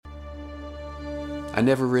I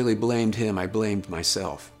never really blamed him, I blamed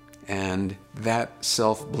myself. And that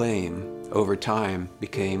self-blame over time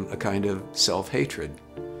became a kind of self-hatred.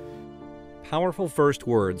 Powerful first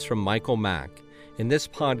words from Michael Mack. In this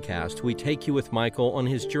podcast, we take you with Michael on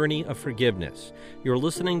his journey of forgiveness. You're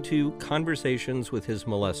listening to Conversations with His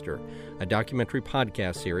Molester, a documentary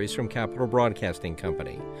podcast series from Capitol Broadcasting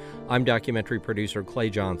Company. I'm documentary producer Clay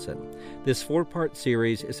Johnson. This 4-part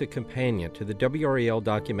series is a companion to the WRAL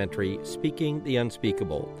documentary Speaking the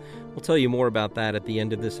Unspeakable. We'll tell you more about that at the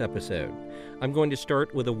end of this episode. I'm going to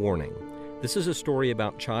start with a warning. This is a story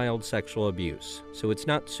about child sexual abuse, so it's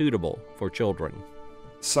not suitable for children.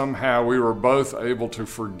 Somehow we were both able to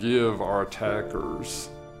forgive our attackers.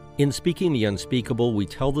 In Speaking the Unspeakable, we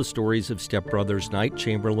tell the stories of stepbrothers Knight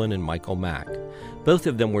Chamberlain and Michael Mack. Both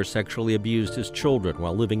of them were sexually abused as children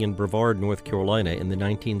while living in Brevard, North Carolina in the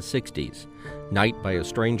 1960s. Knight by a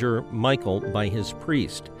stranger, Michael by his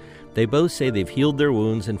priest. They both say they've healed their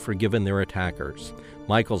wounds and forgiven their attackers.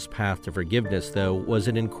 Michael's path to forgiveness, though, was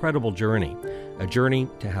an incredible journey. A journey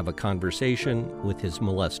to have a conversation with his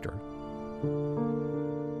molester.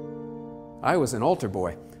 I was an altar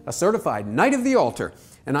boy, a certified knight of the altar,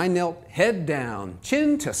 and I knelt head down,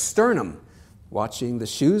 chin to sternum, watching the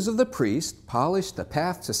shoes of the priest polish the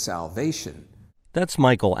path to salvation. That's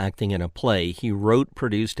Michael acting in a play he wrote,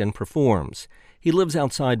 produced, and performs. He lives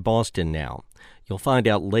outside Boston now. You'll find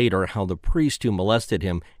out later how the priest who molested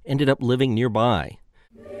him ended up living nearby.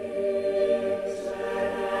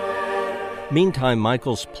 Meantime,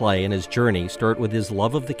 Michael's play and his journey start with his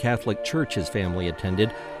love of the Catholic Church his family attended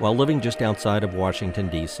while living just outside of Washington,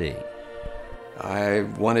 D.C. I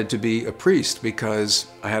wanted to be a priest because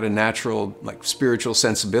I had a natural, spiritual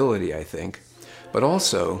sensibility, I think. But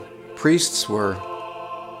also, priests were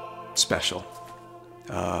special.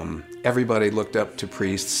 Everybody looked up to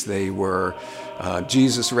priests. They were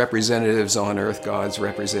Jesus' representatives on earth, God's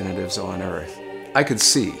representatives on earth. I could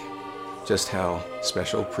see just how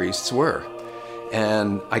special priests were.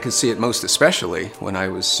 And I could see it most especially when I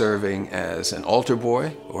was serving as an altar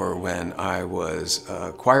boy or when I was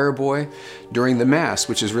a choir boy during the Mass,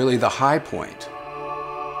 which is really the high point.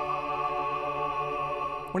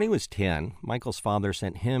 When he was 10, Michael's father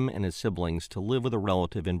sent him and his siblings to live with a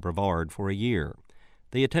relative in Brevard for a year.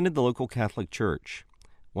 They attended the local Catholic church.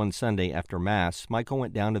 One Sunday after Mass, Michael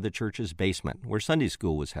went down to the church's basement where Sunday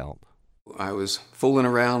school was held. I was fooling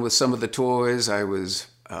around with some of the toys. I was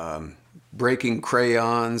breaking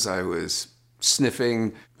crayons. I was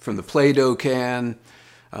sniffing from the Play-Doh can,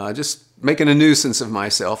 just making a nuisance of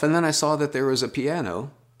myself. And then I saw that there was a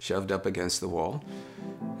piano shoved up against the wall,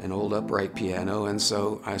 an old upright piano, and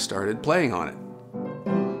so I started playing on it.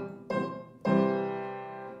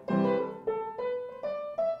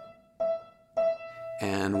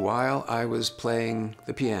 And while I was playing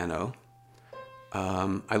the piano,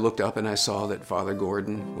 I looked up and I saw that Father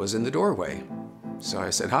Gordon was in the doorway. So I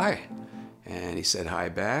said, "Hi." And he said hi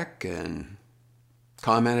back and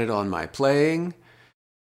commented on my playing.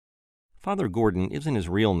 Father Gordon isn't his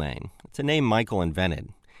real name. It's a name Michael invented.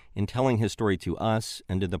 In telling his story to us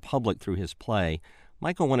and to the public through his play,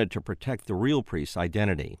 Michael wanted to protect the real priest's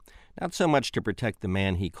identity. Not so much to protect the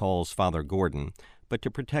man he calls Father Gordon, but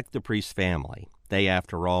to protect the priest's family. They,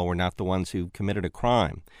 after all, were not the ones who committed a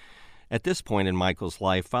crime. At this point in Michael's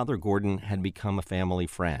life, Father Gordon had become a family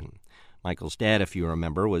friend. Michael's dad, if you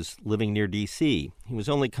remember, was living near D.C. He was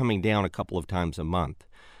only coming down a couple of times a month.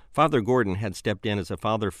 Father Gordon had stepped in as a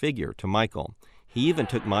father figure to Michael. He even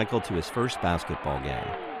took Michael to his first basketball game.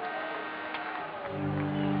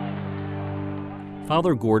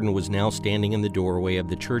 Father Gordon was now standing in the doorway of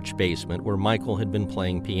the church basement where Michael had been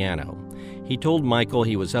playing piano. He told Michael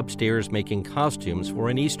he was upstairs making costumes for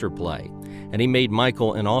an Easter play, and he made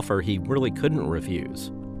Michael an offer he really couldn't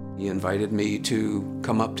refuse. He invited me to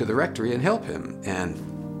come up to the rectory and help him, and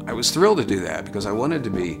I was thrilled to do that because I wanted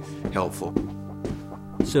to be helpful.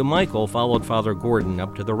 So Michael followed Father Gordon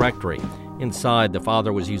up to the rectory. Inside, the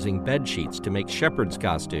father was using bed sheets to make shepherd's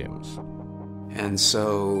costumes. And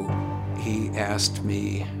so he asked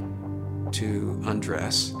me to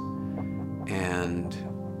undress, and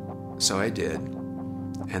so I did.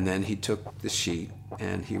 And then he took the sheet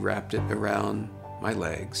and he wrapped it around my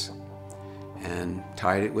legs and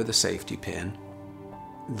tied it with a safety pin.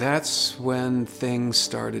 That's when things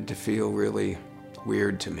started to feel really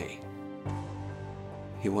weird to me.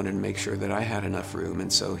 He wanted to make sure that I had enough room,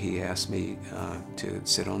 and so he asked me to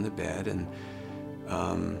sit on the bed and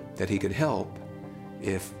that he could help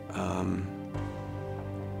if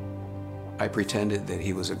I pretended that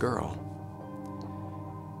he was a girl.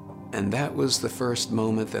 And that was the first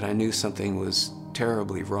moment that I knew something was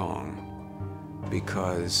terribly wrong,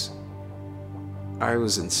 because I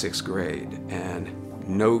was in 6th grade, and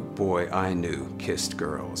no boy I knew kissed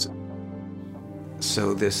girls.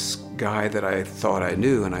 So this guy that I thought I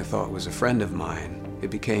knew and I thought was a friend of mine,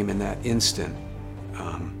 it became in that instant,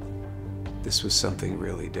 this was something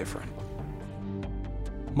really different.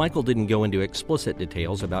 Michael didn't go into explicit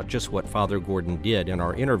details about just what Father Gordon did in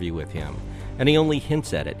our interview with him, and he only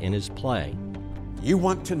hints at it in his play. You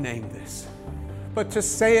want to name this, but to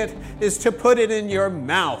say it is to put it in your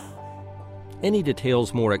mouth. Any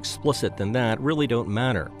details more explicit than that really don't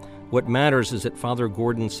matter. What matters is that Father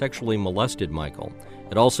Gordon sexually molested Michael.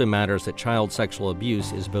 It also matters that child sexual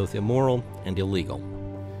abuse is both immoral and illegal.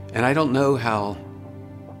 And I don't know how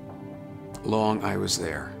long I was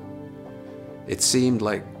there. It seemed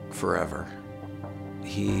like forever.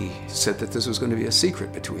 He said that this was going to be a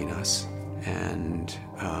secret between us, and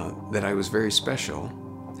that I was very special,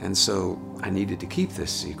 and so I needed to keep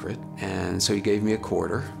this secret. And so he gave me a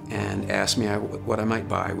quarter and asked me what I might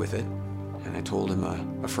buy with it. And I told him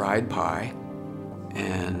a fried pie,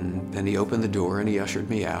 and then he opened the door and he ushered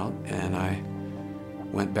me out, and I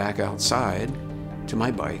went back outside to my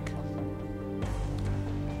bike,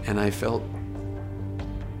 and I felt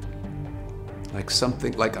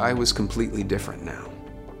like I was completely different now.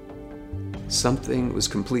 Something was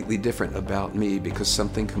completely different about me because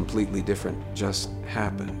something completely different just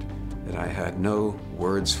happened that I had no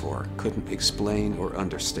words for, couldn't explain or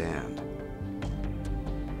understand.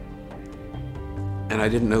 And I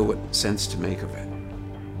didn't know what sense to make of it.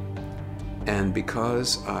 And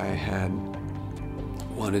because I had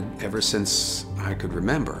wanted, ever since I could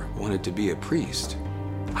remember, wanted to be a priest,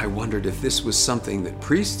 I wondered if this was something that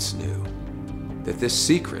priests knew, that this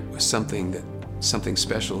secret was something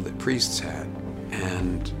special that priests had,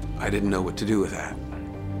 and I didn't know what to do with that.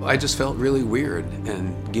 I just felt really weird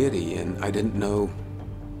and giddy, and I didn't know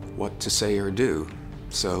what to say or do.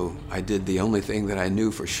 So I did the only thing that I knew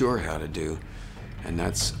for sure how to do, and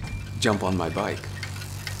that's jump on my bike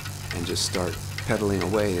and just start pedaling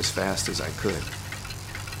away as fast as I could.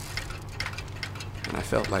 And I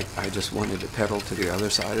felt like I just wanted to pedal to the other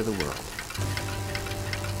side of the world.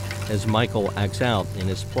 As Michael acts out in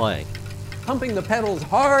his play, Pumping the pedals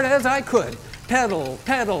hard as I could. Pedal,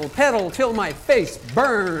 pedal, pedal till my face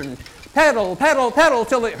burned. Pedal, pedal, pedal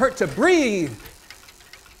till it hurt to breathe.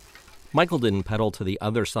 Michael didn't pedal to the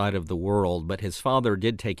other side of the world, but his father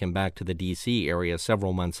did take him back to the D.C. area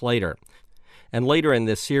several months later. And later in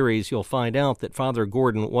this series, you'll find out that Father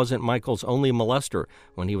Gordon wasn't Michael's only molester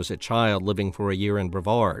when he was a child living for a year in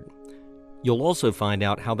Brevard. You'll also find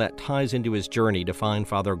out how that ties into his journey to find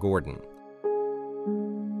Father Gordon.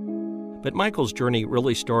 But Michael's journey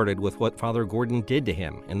really started with what Father Gordon did to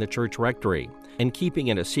him in the church rectory, and keeping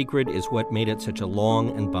it a secret is what made it such a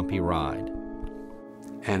long and bumpy ride.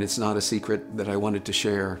 And it's not a secret that I wanted to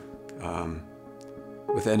share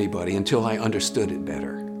with anybody until I understood it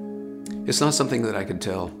better. It's not something that I could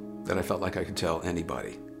tell, that I felt like I could tell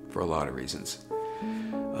anybody for a lot of reasons.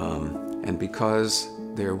 And because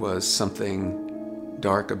there was something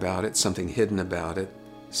dark about it, something hidden about it,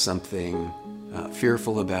 something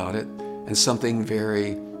fearful about it, and something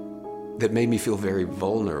that made me feel very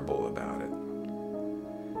vulnerable about it,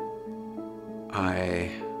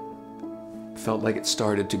 I felt like it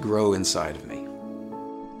started to grow inside of me.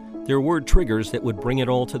 There were triggers that would bring it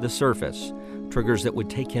all to the surface, triggers that would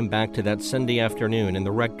take him back to that Sunday afternoon in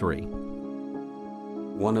the rectory.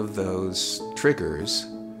 One of those triggers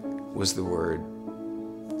was the word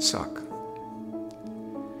suck.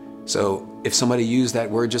 So if somebody used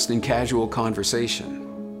that word just in casual conversation,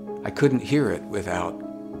 I couldn't hear it without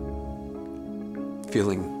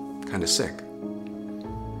feeling kind of sick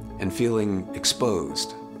and feeling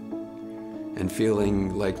exposed and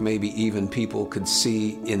feeling like maybe even people could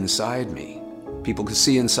see inside me. People could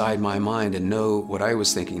see inside my mind and know what I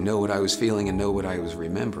was thinking, know what I was feeling, and know what I was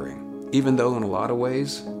remembering. Even though in a lot of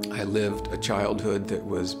ways I lived a childhood that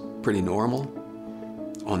was pretty normal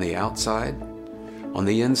on the outside, on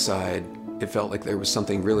the inside it felt like there was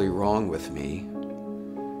something really wrong with me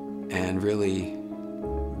and really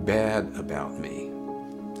bad about me.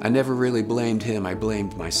 I never really blamed him, I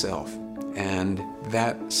blamed myself. And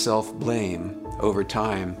that self-blame over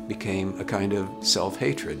time became a kind of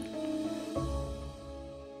self-hatred.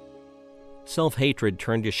 Self-hatred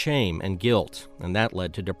turned to shame and guilt, and that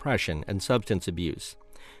led to depression and substance abuse.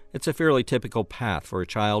 It's a fairly typical path for a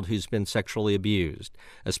child who's been sexually abused,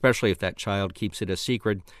 especially if that child keeps it a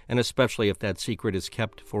secret, and especially if that secret is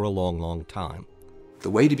kept for a long, long time. The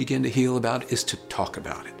way to begin to heal about it is to talk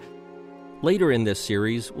about it. Later in this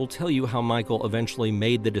series, we'll tell you how Michael eventually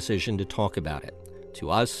made the decision to talk about it, to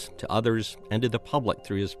us, to others, and to the public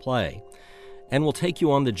through his play. And we'll take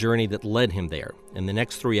you on the journey that led him there in the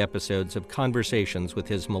next 3 episodes of Conversations with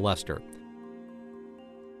His Molester.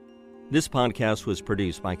 This podcast was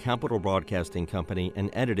produced by Capital Broadcasting Company and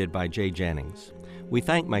edited by Jay Jennings. We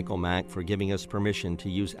thank Michael Mack for giving us permission to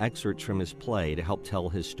use excerpts from his play to help tell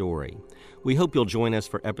his story. We hope you'll join us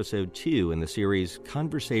for episode 2 in the series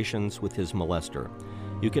Conversations with His Molester.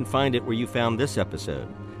 You can find it where you found this episode.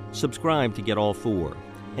 Subscribe to get all 4.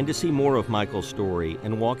 And to see more of Michael's story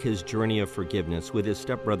and walk his journey of forgiveness with his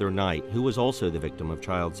stepbrother Knight, who was also the victim of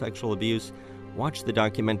child sexual abuse, watch the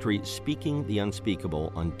documentary Speaking the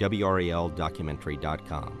Unspeakable on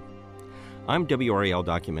WRALDocumentary.com. I'm WRAL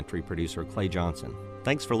Documentary producer Clay Johnson.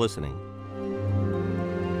 Thanks for listening.